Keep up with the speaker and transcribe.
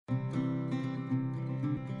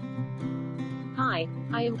Hi,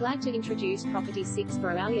 I am glad to introduce Property 6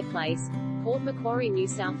 Browallia Place, Port Macquarie, New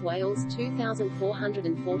South Wales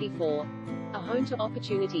 2444. A home to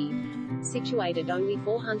opportunity. Situated only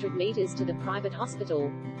 400 metres to the private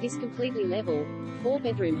hospital, this completely level,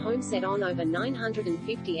 4-bedroom home set on over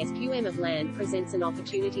 950 sqm of land presents an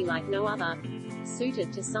opportunity like no other.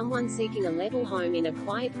 Suited to someone seeking a level home in a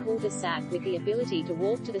quiet cul-de-sac with the ability to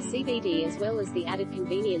walk to the CBD as well as the added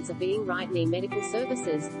convenience of being right near medical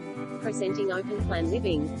services. Presenting open-plan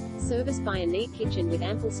living, serviced by a neat kitchen with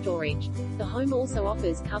ample storage. The home also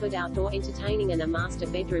offers covered outdoor entertaining and a master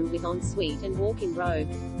bedroom with ensuite and walk-in robe.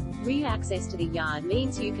 Rear access to the yard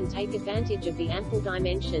means you can take advantage of the ample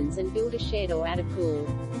dimensions and build a shed or add a pool.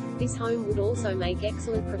 This home would also make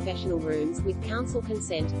excellent professional rooms with council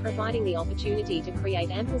consent, providing the opportunity to create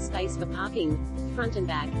ample space for parking, front and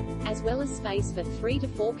back, as well as space for 3 to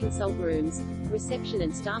 4 consult rooms, reception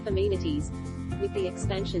and staff amenities. With the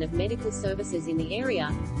expansion of medical services in the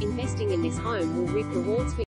area, investing in this home will reap rewards for